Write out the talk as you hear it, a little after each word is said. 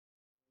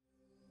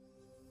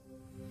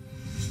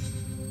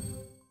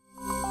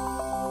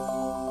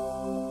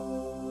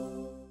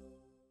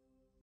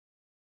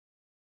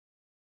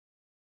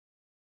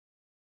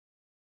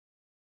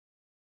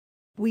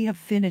We have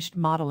finished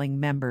modeling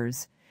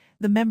members.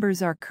 The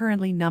members are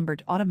currently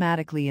numbered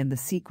automatically in the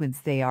sequence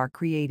they are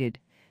created.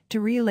 To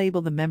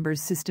relabel the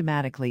members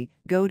systematically,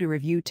 go to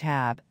Review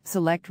tab,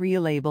 select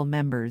Relabel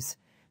Members.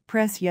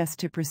 Press Yes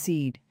to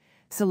proceed.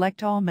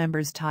 Select all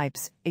members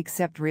types,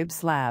 except rib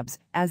slabs,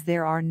 as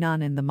there are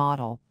none in the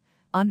model.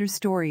 Under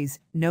Stories,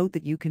 note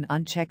that you can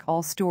uncheck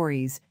all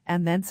stories,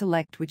 and then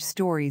select which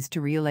stories to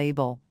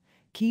relabel.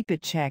 Keep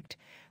it checked.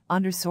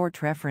 Under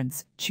Sort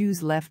Reference,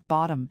 choose Left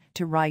Bottom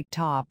to Right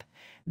Top.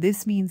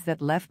 This means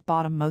that left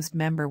bottommost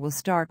member will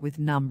start with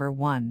number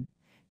 1.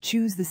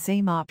 Choose the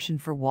same option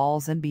for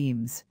walls and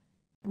beams.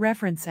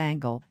 Reference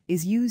angle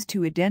is used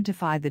to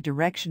identify the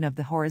direction of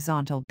the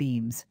horizontal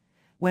beams.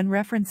 When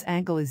reference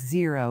angle is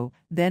 0,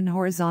 then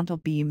horizontal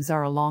beams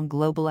are along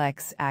global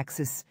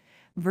x-axis.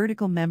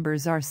 Vertical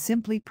members are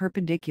simply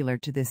perpendicular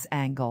to this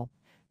angle.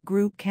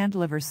 Group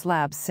cantilever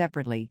slabs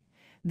separately.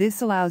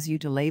 This allows you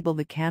to label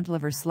the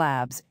cantilever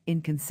slabs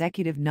in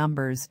consecutive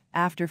numbers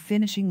after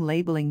finishing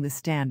labeling the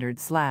standard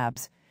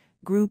slabs.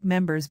 Group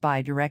members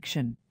by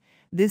direction.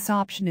 This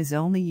option is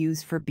only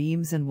used for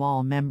beams and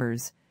wall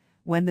members.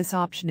 When this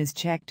option is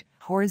checked,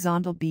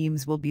 horizontal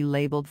beams will be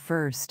labeled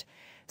first.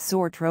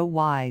 Sort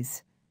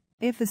row-wise.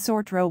 If the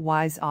Sort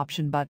row-wise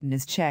option button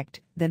is checked,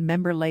 then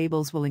member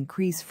labels will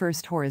increase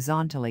first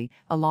horizontally,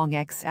 along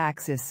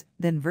x-axis,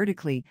 then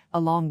vertically,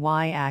 along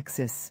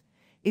y-axis.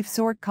 If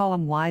Sort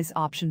column-wise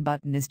option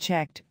button is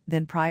checked,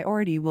 then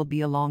priority will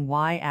be along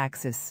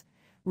y-axis.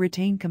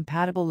 Retain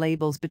compatible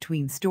labels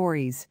between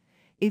stories.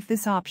 If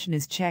this option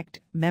is checked,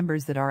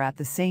 members that are at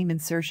the same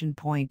insertion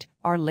point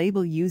are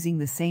labeled using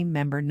the same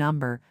member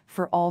number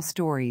for all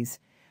stories.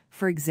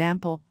 For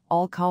example,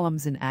 all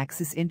columns in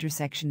axis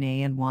intersection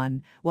A and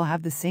 1 will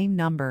have the same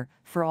number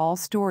for all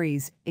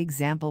stories,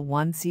 example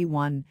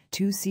 1C1,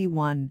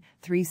 2C1,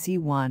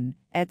 3C1,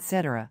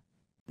 etc.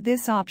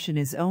 This option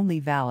is only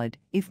valid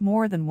if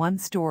more than one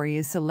story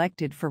is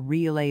selected for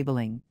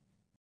relabeling.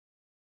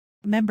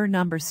 Member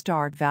number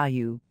start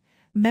value.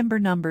 Member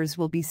numbers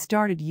will be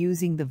started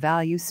using the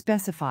value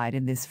specified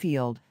in this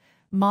field.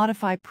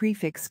 Modify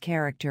prefix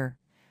character.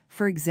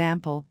 For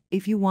example,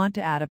 if you want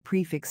to add a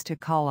prefix to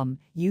column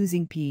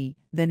using P,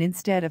 then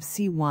instead of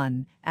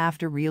C1,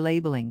 after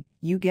relabeling,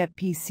 you get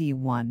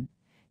PC1.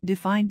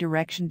 Define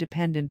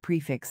direction-dependent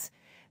prefix.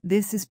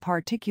 This is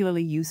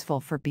particularly useful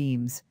for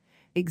beams.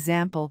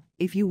 Example,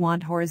 if you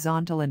want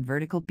horizontal and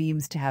vertical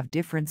beams to have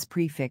difference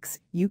prefix,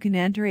 you can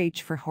enter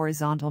H for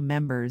horizontal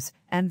members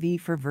and V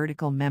for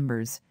vertical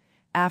members.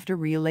 After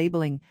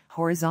relabeling,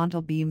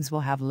 horizontal beams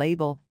will have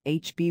label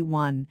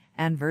HB1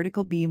 and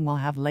vertical beam will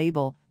have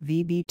label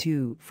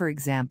VB2, for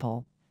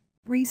example.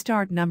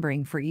 Restart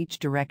numbering for each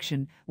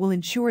direction will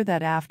ensure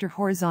that after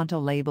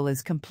horizontal label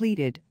is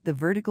completed, the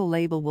vertical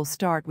label will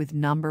start with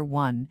number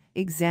 1,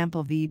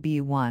 example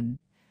VB1.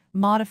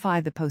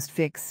 Modify the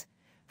postfix.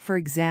 For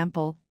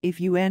example,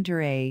 if you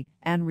enter A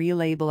and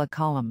relabel a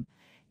column,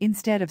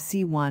 instead of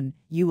C1,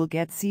 you will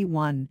get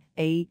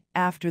C1A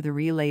after the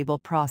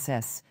relabel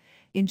process.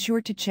 Ensure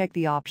to check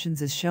the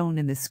options as shown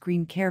in the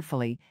screen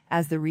carefully,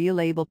 as the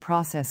relabel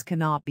process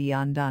cannot be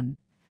undone.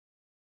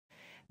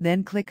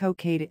 Then click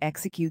OK to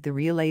execute the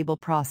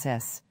relabel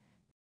process.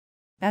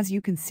 As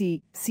you can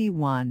see,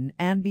 C1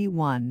 and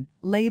B1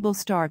 label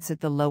starts at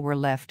the lower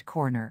left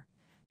corner.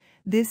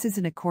 This is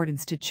in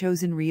accordance to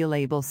chosen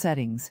relabel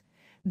settings.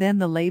 Then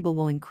the label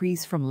will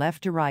increase from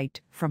left to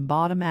right, from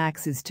bottom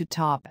axis to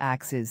top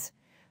axis.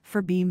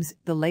 For beams,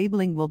 the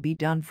labeling will be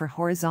done for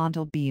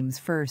horizontal beams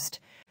first.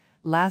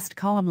 Last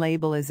column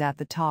label is at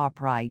the top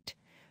right.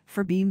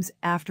 For beams,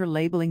 after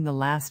labeling the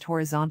last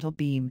horizontal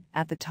beam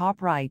at the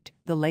top right,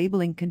 the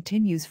labeling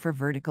continues for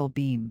vertical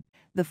beam.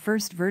 The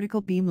first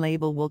vertical beam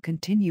label will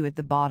continue at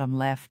the bottom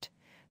left.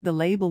 The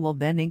label will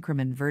then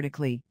increment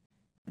vertically.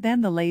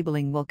 Then the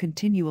labeling will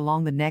continue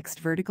along the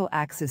next vertical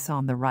axis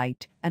on the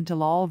right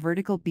until all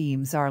vertical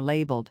beams are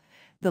labeled.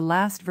 The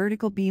last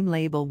vertical beam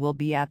label will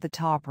be at the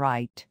top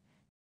right.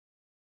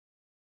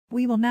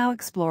 We will now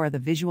explore the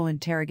visual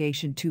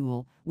interrogation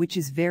tool, which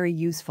is very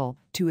useful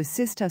to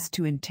assist us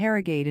to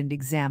interrogate and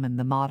examine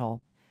the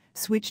model.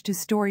 Switch to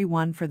Story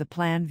 1 for the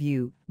plan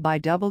view by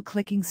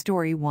double-clicking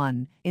Story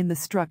 1 in the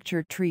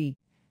structure tree.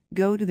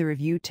 Go to the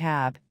Review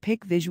tab,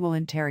 pick Visual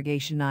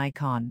Interrogation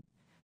icon.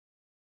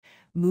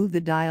 Move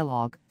the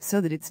dialog so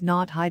that it's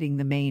not hiding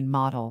the main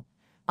model.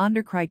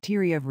 Under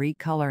Criteria of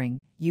Recoloring,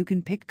 you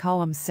can pick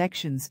column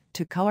sections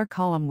to color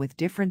column with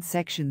different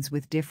sections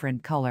with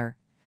different color.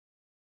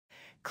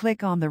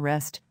 Click on the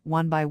rest,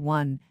 one by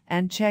one,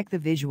 and check the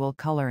visual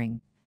coloring.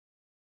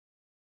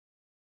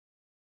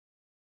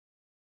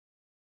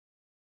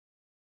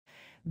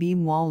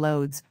 Beam wall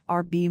loads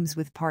are beams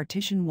with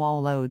partition wall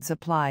loads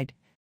applied.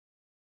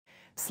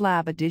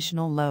 Slab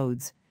additional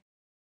loads.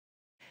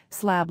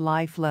 Slab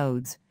life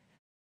loads.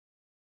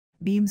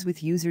 Beams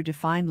with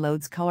user-defined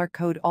loads color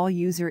code all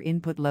user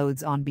input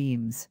loads on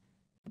beams.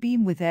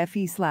 Beam with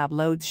FE slab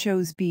loads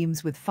shows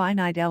beams with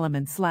finite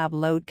element slab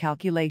load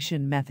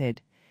calculation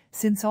method.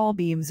 Since all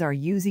beams are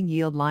using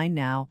yield line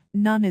now,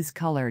 none is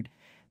colored.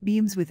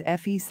 Beams with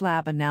FE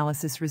slab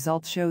analysis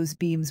results shows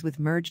beams with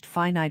merged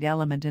finite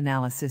element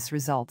analysis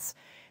results.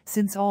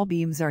 Since all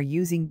beams are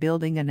using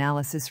building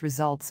analysis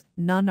results,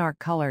 none are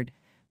colored.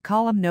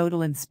 Column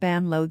nodal and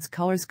span loads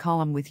colors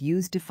column with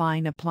used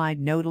define applied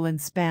nodal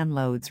and span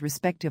loads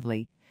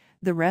respectively.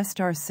 The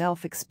rest are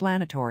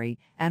self-explanatory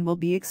and will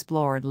be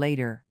explored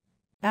later.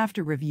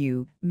 After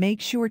review,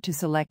 make sure to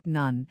select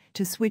None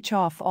to switch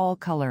off all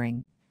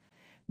coloring.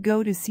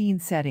 Go to Scene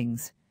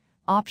Settings.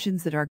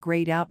 Options that are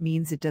grayed out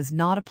means it does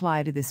not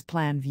apply to this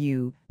plan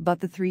view, but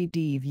the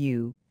 3D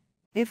view.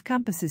 If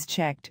compass is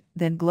checked,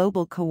 then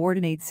global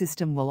coordinate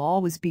system will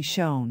always be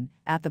shown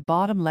at the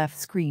bottom left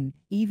screen,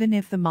 even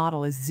if the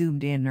model is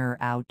zoomed in or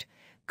out.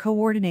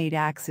 Coordinate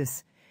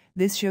axis.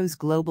 This shows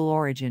global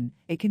origin.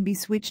 It can be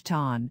switched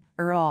on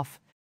or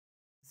off.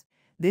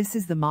 This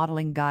is the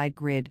modeling guide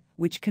grid,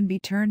 which can be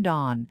turned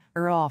on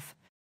or off.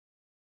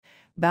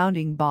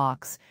 Bounding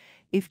box.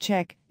 If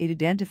checked, it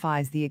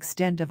identifies the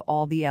extent of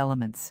all the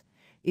elements.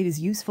 It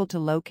is useful to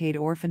locate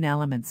orphan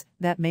elements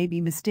that may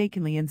be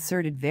mistakenly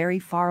inserted very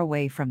far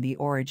away from the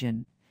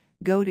origin.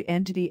 Go to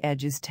Entity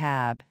Edges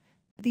tab.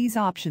 These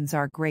options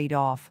are grayed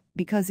off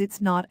because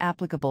it's not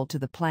applicable to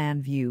the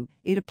plan view.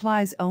 It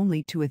applies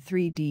only to a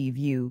 3D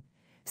view.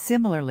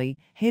 Similarly,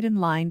 hidden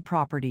line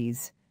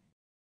properties.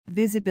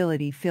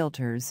 Visibility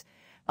filters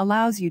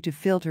allows you to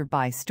filter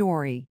by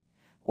story,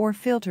 or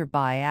filter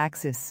by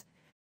axis,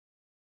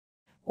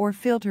 or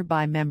filter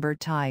by member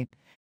type.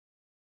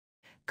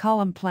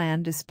 Column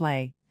plan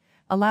display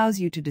allows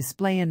you to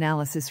display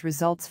analysis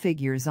results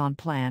figures on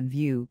plan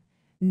view.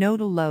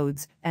 Nodal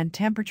loads and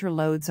temperature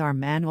loads are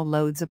manual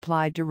loads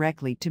applied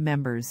directly to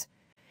members.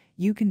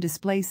 You can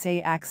display,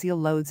 say, axial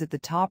loads at the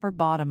top or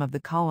bottom of the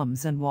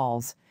columns and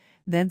walls.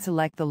 Then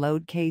select the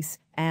load case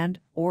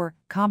and/or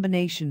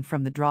combination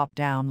from the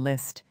drop-down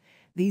list.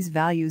 These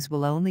values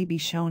will only be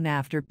shown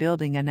after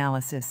building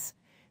analysis.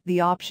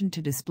 The option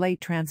to display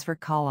transfer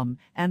column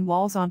and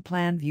walls on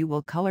plan view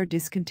will color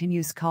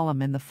discontinuous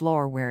column in the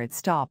floor where it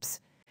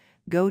stops.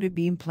 Go to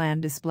Beam Plan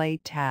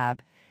Display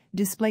tab.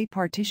 Display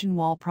partition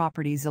wall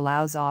properties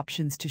allows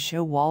options to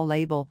show wall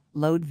label,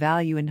 load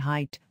value and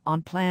height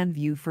on plan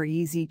view for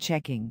easy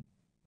checking.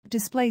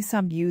 Display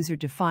some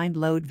user-defined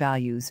load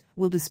values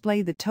will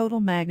display the total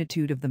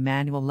magnitude of the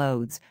manual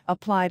loads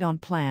applied on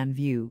plan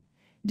view.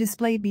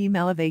 Display beam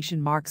elevation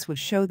marks will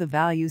show the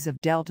values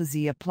of delta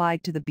Z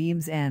applied to the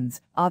beam's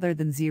ends other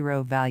than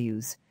 0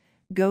 values.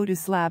 Go to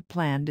Slab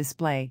Plan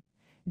Display.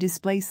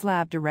 Display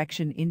slab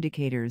direction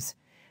indicators.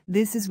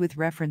 This is with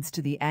reference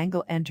to the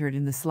angle entered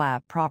in the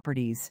slab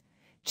properties.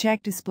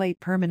 Check Display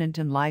permanent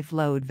and life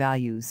load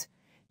values.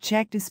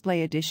 Check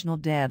Display additional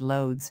dead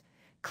loads.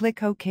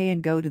 Click OK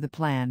and go to the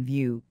plan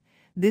view.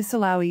 This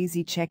allows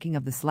easy checking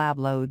of the slab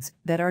loads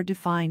that are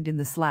defined in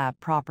the slab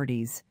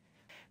properties.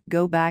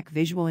 Go back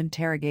Visual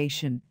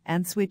Interrogation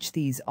and switch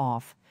these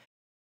off.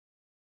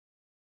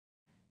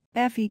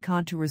 FE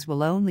contours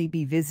will only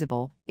be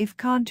visible if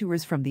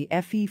contours from the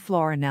FE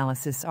floor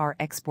analysis are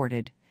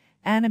exported.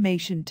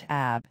 Animation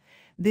tab.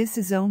 This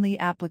is only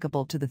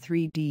applicable to the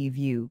 3D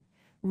view.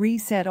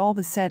 Reset all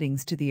the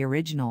settings to the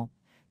original.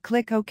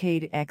 Click OK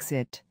to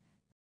exit.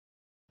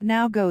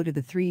 Now go to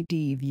the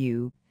 3D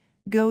view.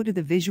 Go to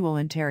the Visual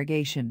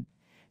Interrogation.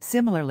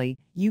 Similarly,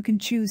 you can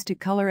choose to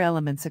color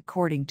elements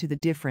according to the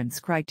difference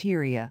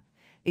criteria.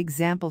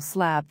 Example: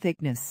 slab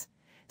thickness.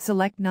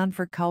 Select None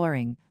for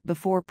coloring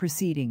before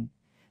proceeding.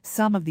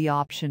 Some of the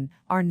options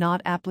are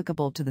not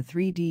applicable to the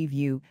 3D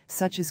view,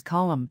 such as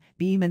column,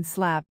 beam and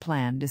slab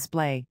plan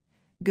display.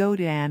 Go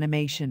to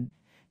Animation.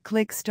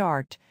 Click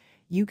Start.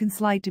 You can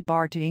slide to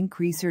bar to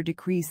increase or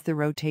decrease the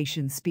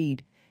rotation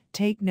speed.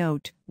 Take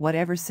note,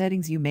 whatever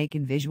settings you make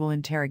in Visual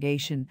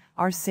Interrogation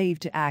are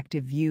saved to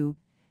Active View.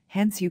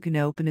 Hence you can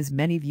open as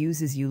many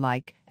views as you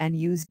like and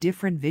use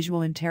different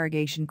Visual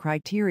Interrogation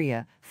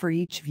criteria for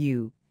each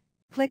view.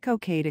 Click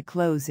OK to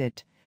close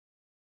it.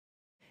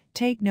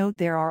 Take note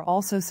there are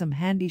also some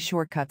handy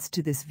shortcuts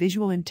to this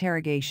Visual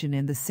Interrogation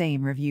in the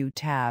same Review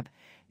tab.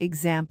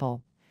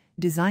 Example: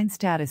 Design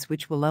status,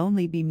 which will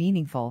only be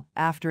meaningful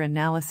after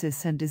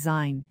analysis and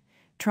design.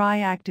 Try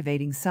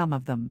activating some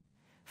of them.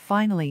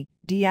 Finally,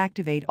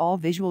 deactivate all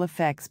visual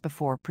effects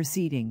before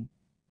proceeding.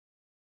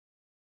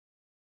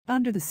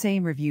 Under the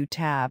same Review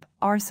tab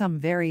are some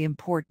very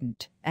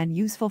important and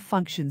useful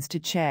functions to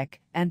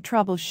check and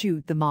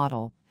troubleshoot the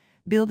model.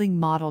 Building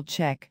Model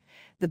Check.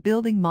 The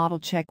Building Model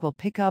Check will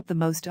pick up the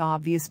most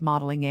obvious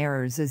modeling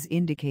errors as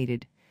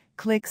indicated.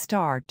 Click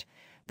Start.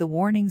 The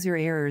warnings or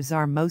errors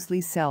are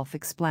mostly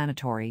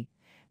self-explanatory.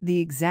 The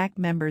exact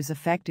members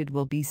affected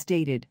will be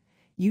stated.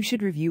 You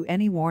should review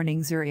any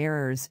warnings or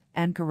errors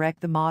and correct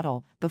the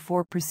model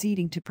before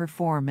proceeding to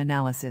perform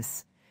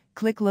analysis.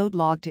 Click Load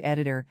Log to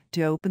Editor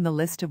to open the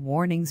list of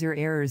warnings or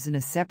errors in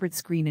a separate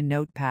screen in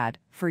Notepad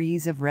for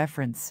ease of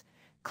reference.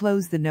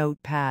 Close the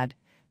Notepad.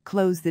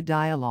 Close the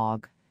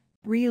dialog.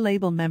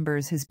 Relabel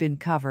Members has been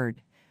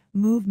covered.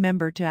 Move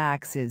member to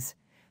axes.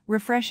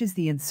 Refreshes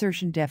the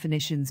insertion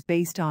definitions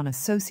based on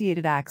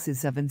associated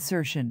axes of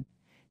insertion.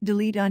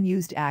 Delete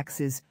unused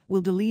axes will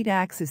delete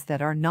axes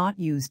that are not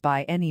used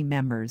by any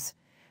members.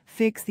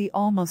 Fix the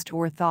almost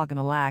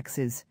orthogonal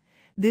axes.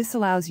 This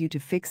allows you to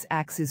fix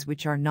axes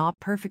which are not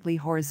perfectly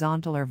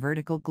horizontal or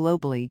vertical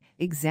globally,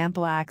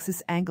 example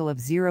axis angle of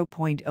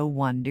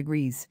 0.01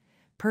 degrees.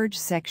 Purge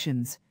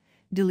sections.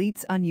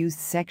 Deletes unused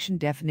section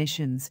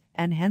definitions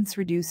and hence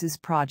reduces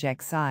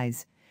project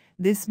size.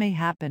 This may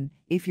happen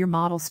if your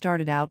model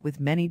started out with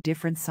many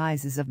different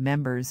sizes of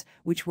members,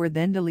 which were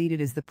then deleted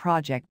as the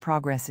project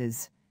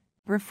progresses.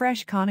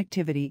 Refresh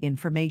connectivity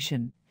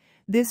information.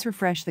 This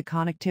refresh the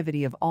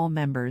connectivity of all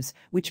members,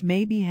 which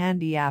may be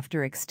handy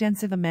after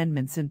extensive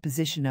amendments in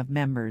position of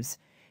members.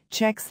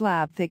 Check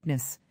slab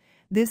thickness.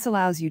 This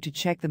allows you to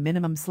check the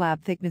minimum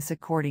slab thickness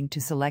according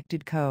to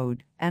selected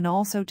code, and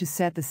also to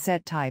set the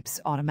set types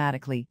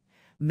automatically.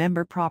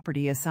 Member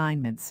property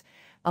assignments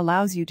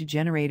allows you to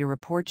generate a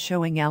report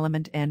showing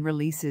element end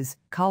releases,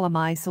 column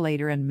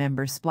isolator and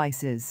member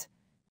splices.